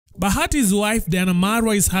Bahati's wife Diana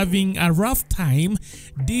Marwa is having a rough time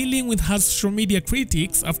dealing with her social media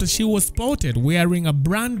critics after she was spotted wearing a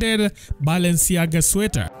branded Balenciaga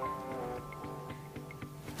sweater.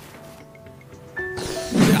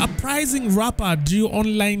 The uprising rapper drew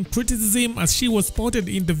online criticism as she was spotted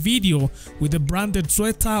in the video with a branded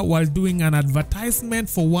sweater while doing an advertisement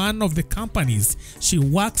for one of the companies she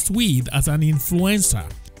works with as an influencer.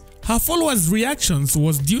 Her followers' reactions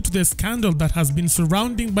was due to the scandal that has been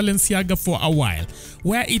surrounding Balenciaga for a while,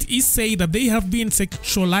 where it is said that they have been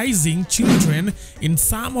sexualizing children in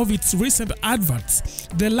some of its recent adverts.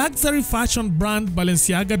 The luxury fashion brand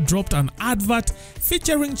Balenciaga dropped an advert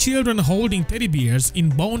featuring children holding teddy bears in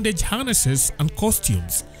bondage harnesses and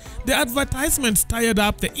costumes. The advertisement stirred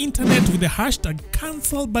up the internet with the hashtag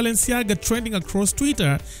Cancel Balenciaga trending across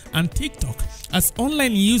Twitter and TikTok as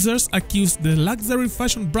online users accused the luxury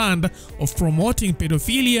fashion brand of promoting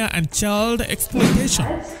pedophilia and child exploitation.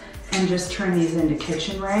 And just turn these into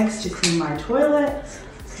kitchen rags to clean my toilet.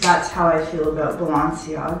 That's how I feel about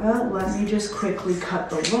Balenciaga. Let me just quickly cut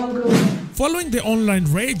the logo. Following the online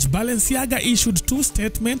rage, Balenciaga issued two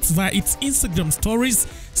statements via its Instagram stories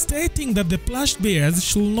stating that the plush bears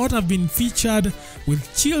should not have been featured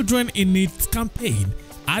with children in its campaign,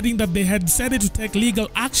 adding that they had decided to take legal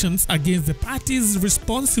actions against the parties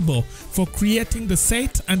responsible for creating the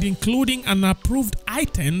set and including unapproved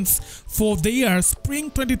items for their Spring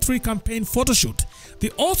 23 campaign photoshoot. They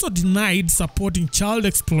also denied supporting child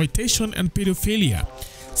exploitation and pedophilia.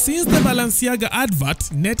 Since the Balenciaga advert,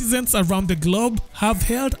 netizens around the globe have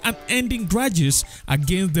held unending grudges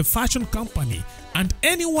against the fashion company and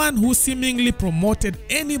anyone who seemingly promoted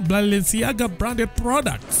any Balenciaga branded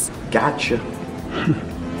products. Gotcha.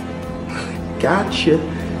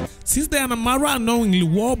 Gotcha. Since Diana Marwa unknowingly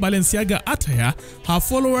wore Balenciaga attire, her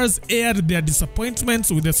followers aired their disappointments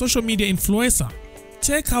with the social media influencer.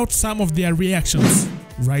 Check out some of their reactions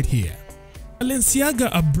right here. Balenciaga,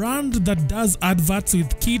 a brand that does adverts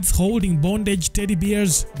with kids holding bondage teddy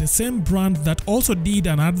bears, the same brand that also did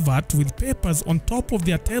an advert with papers on top of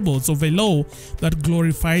their tables of a law that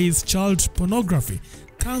glorifies child pornography.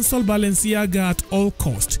 Cancel Balenciaga at all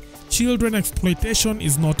cost. Children exploitation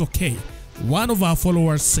is not okay, one of our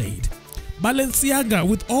followers said. Balenciaga,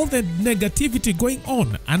 with all the negativity going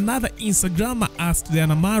on, another Instagrammer asked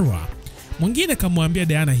Diana Marwa. Mwingine kamwambia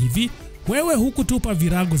Diana hivi, wewe hukutupa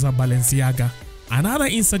virago za Balenciaga. Another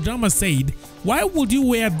Instagrammer said, why would you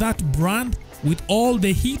wear that brand with all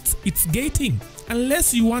the hits it's getting?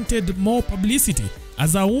 Unless you wanted more publicity.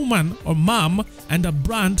 As a woman or mom and a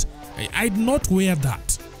brand, I'd not wear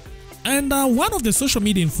that. And one of the social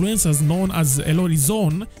media influencers known as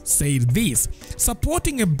Elorizon said this: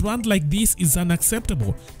 supporting a brand like this is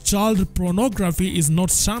unacceptable. Child pornography is not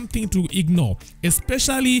something to ignore,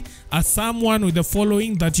 especially as someone with the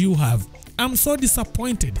following that you have. I'm so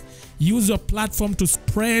disappointed. Use your platform to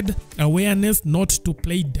spread awareness, not to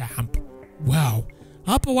play dumb. Wow.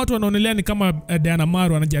 Hapo watu wanaonelea ni kama Diana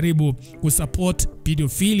Marwa anajaribu kusupport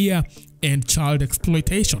pedophilia and child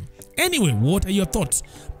exploitation. Anyway, what are your thoughts?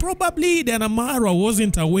 Probably Diana Marwa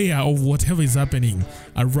wasn't aware of whatever is happening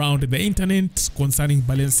around the internet concerning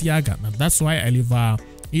Balenciaga, and that's why I leave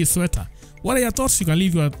his sweater. What are your thoughts? You can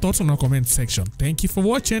leave your thoughts on the comment section. Thank you for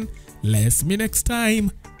watching. Let's meet next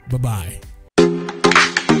time. Bye-bye.